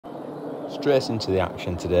Straight into the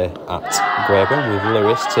action today at Wimbledon, with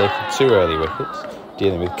Lewis taking 2 early wickets,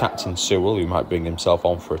 dealing with Captain Sewell, who might bring himself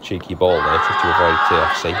on for a cheeky ball later to avoid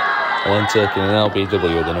TFC, and then taking an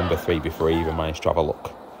LBW, the number 3, before he even managed to have a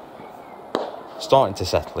look. Starting to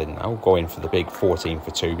settle in now, going for the big 14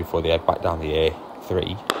 for 2 before they head back down the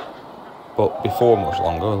A3. But before much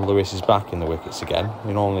longer, Lewis is back in the wickets again,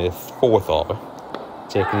 in only the 4th over,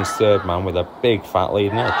 taking his 3rd man with a big fat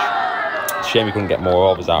leading edge. Shame he couldn't get more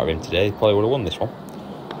overs out of him today. He probably would have won this one.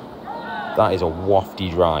 That is a wafty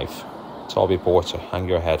drive. Toby Porter, hang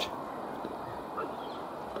your head.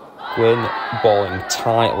 Glynn balling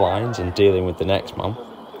tight lines and dealing with the next man.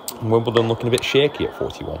 And Wimbledon looking a bit shaky at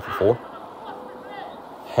 41 for 4.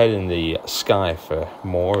 Head in the sky for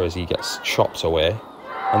Moore as he gets chopped away.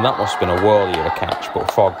 And that must have been a whirly of a catch, but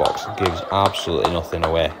Fogbox gives absolutely nothing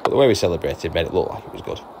away. But the way we celebrated made it look like it was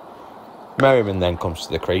good. Merriman then comes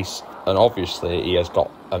to the crease, and obviously he has got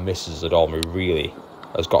a Mrs. Adolm who really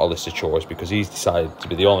has got a list of chores, because he's decided to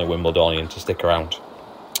be the only Wimbledonian to stick around.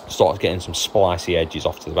 Starts getting some splicey edges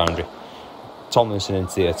off to the boundary. Tomlinson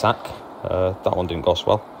into the attack. That one didn't go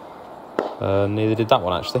so well. Neither did that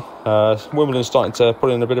one, actually. Wimbledon starting to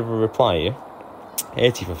put in a bit of a reply here.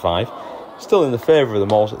 80 for 5. Still in the favour of the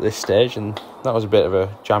Moles at this stage, and that was a bit of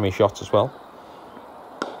a jammy shot as well.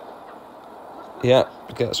 Yeah,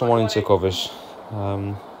 get someone into covers.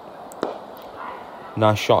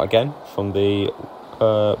 Nice shot again from the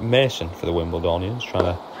Mason for the Wimbledonians, trying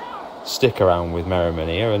to stick around with Merriman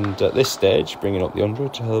here. And at this stage, bringing up the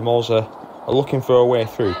 100, the Moles are looking for a way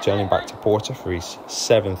through, turning back to Porter for his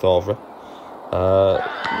 7th over.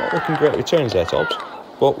 Not looking great returns there, Tobbs.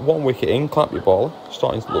 But 1 wicket in, clap your baller.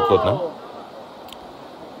 Starting to look good now.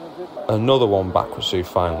 Another one backwards through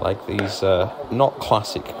fine leg. These not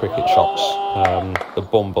classic cricket shots. The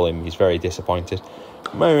bumbling, he's very disappointed.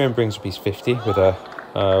 Merriman brings up his 50 with a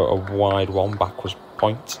wide one backwards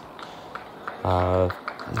point.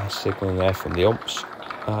 Nice signalling there from the umps.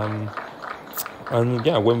 And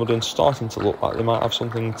yeah, Wimbledon starting to look like they might have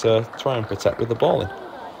something to try and protect with the bowling.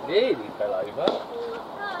 Nearly fell over.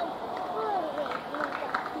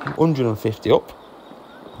 150 up.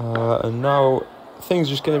 And now things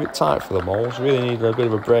are just getting a bit tight for the Moles. Really need a bit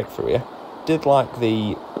of a breakthrough here. Did like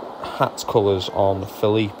the hat colours on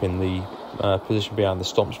Philippe in the position behind the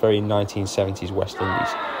stumps, very 1970s West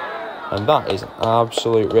Indies. And that is an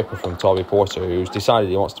absolute ripper from Toby Porter, who's decided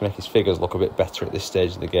he wants to make his figures look a bit better at this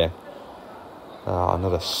stage of the game.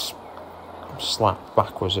 Another slap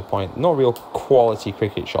backwards a point. No real quality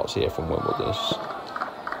cricket shots here from Wimbledon. It's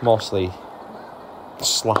mostly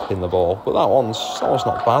slapping the ball, but that one's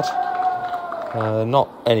not bad. Not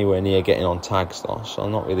anywhere near getting on tags though, so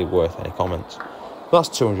not really worth any comments. But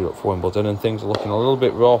that's 200 up for Wimbledon, and things are looking a little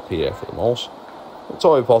bit ropey here for the Moles.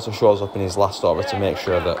 Toby Porter shows up in his last over to make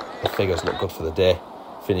sure that the figures look good for the day,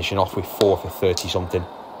 finishing off with 4 for 30 something.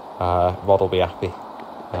 Rod will be happy.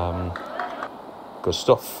 Good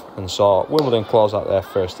stuff. And so Wimbledon close out their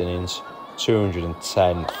first innings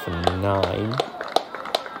 210 for 9.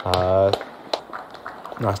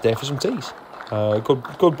 Nice day for some teas.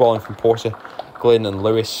 Good bowling from Porter, Glynn and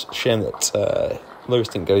Lewis. Shame that Lewis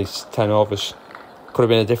didn't get his 10 overs. Could have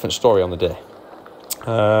been a different story on the day.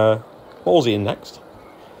 Molesey in next.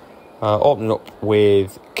 Opening up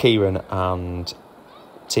with Kieran and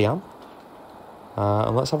Tiam.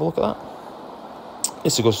 And let's have a look at that.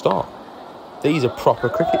 It's a good start. These are proper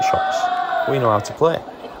cricket shots. We know how to play.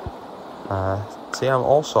 Tiam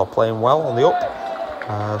also playing well on the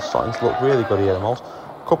up. Starting to look really good here, the Moles.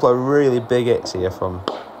 A couple of really big hits here from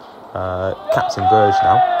Captain Burge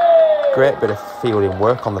now. Great bit of fielding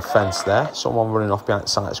work on the fence there. Someone running off behind the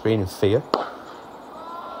sight screen in fear.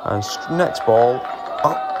 And next ball,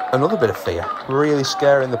 another bit of fear. Really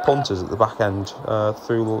scaring the punters at the back end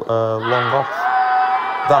through long off.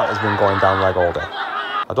 That has been going down leg all day.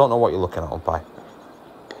 I don't know what you're looking at, umpire.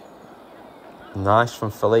 Nice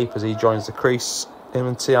from Philippe as he joins the crease. Him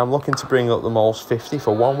and Tiam looking to bring up the Moles 50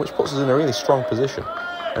 for 1, which puts us in a really strong position.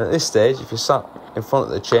 And at this stage, if you're sat in front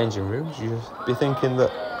of the changing rooms, you'd be thinking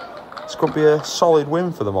that this could be a solid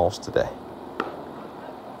win for the Moles today.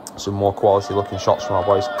 Some more quality looking shots from our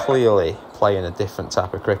boys, clearly playing a different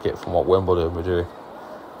type of cricket from what Wimbledon were doing.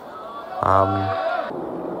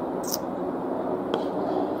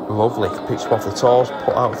 Lovely, picks up off the toes,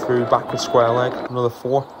 put out through backward square leg, another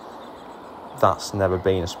 4. That's never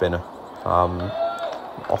been a spinner.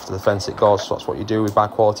 Off to the fence it goes, so that's what you do with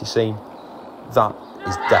bad quality seam. That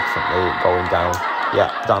is definitely going down.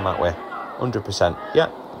 Yeah, down that way, 100%. Yeah,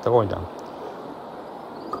 they're going down.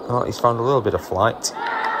 Oh, he's found a little bit of flight.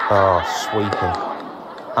 Oh, sweeping.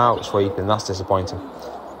 Out sweeping, that's disappointing.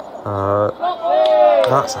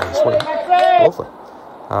 That's how you sweep. Lovely.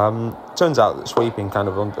 Turns out that sweeping kind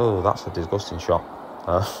of... oh, that's a disgusting shot.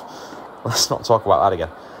 Let's not talk about that again.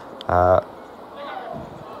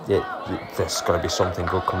 There's got to be something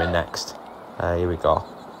good coming next. Here we go.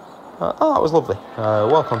 Oh, that was lovely.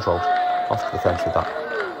 Well controlled. Off to the fence with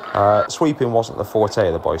that. Sweeping wasn't the forte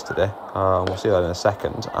of the boys today. We'll see that in a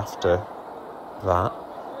second after that.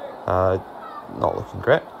 Not looking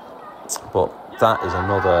great. But that is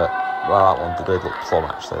another... well, that one did look plumb,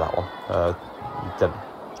 actually, that one.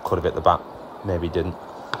 Could have hit the bat. Maybe didn't.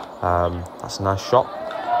 That's a nice shot.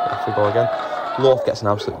 Off we go again. Loth gets an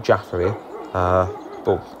absolute jaffer here.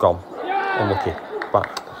 But gone. Unlucky.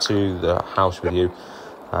 Back to the house with you.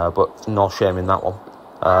 But no shame in that one.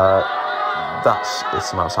 It's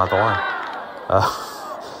from outside the line.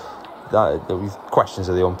 There were questions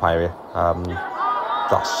of the umpire here.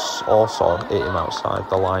 That's also hit him outside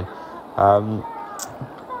the line.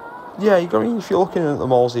 Yeah, if you're looking at the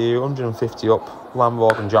Molesey, 150 up,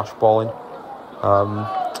 Lamborg and Josh Balling,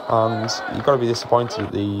 and you've got to be disappointed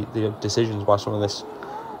at the decisions by some of this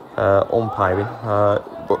umpiring,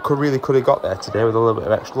 but could have got there today with a little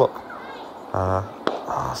bit of extra luck.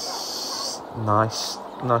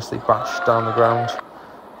 Nicely bashed down the ground.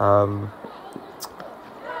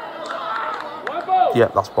 Yeah,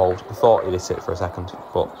 that's bold. I thought he'd hit it for a second,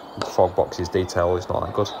 but Fog Box's detail is not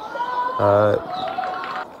that good.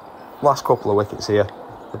 Last couple of wickets here.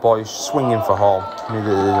 The boys swinging for home. Maybe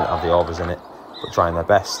they didn't have the overs in it, but trying their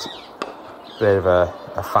best. Bit of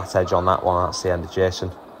a fat edge on that one. That's the end of Jason.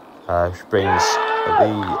 Which brings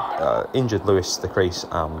the injured Lewis to the crease,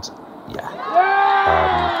 and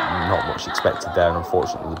not much expected there.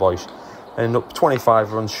 Unfortunately, the boys end up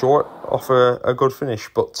 25 runs short off a good finish,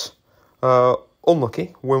 but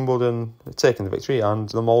unlucky. Wimbledon taking the victory, and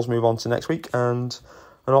the Moles move on to next week and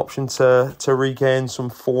an option to regain some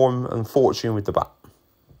form and fortune with the bat.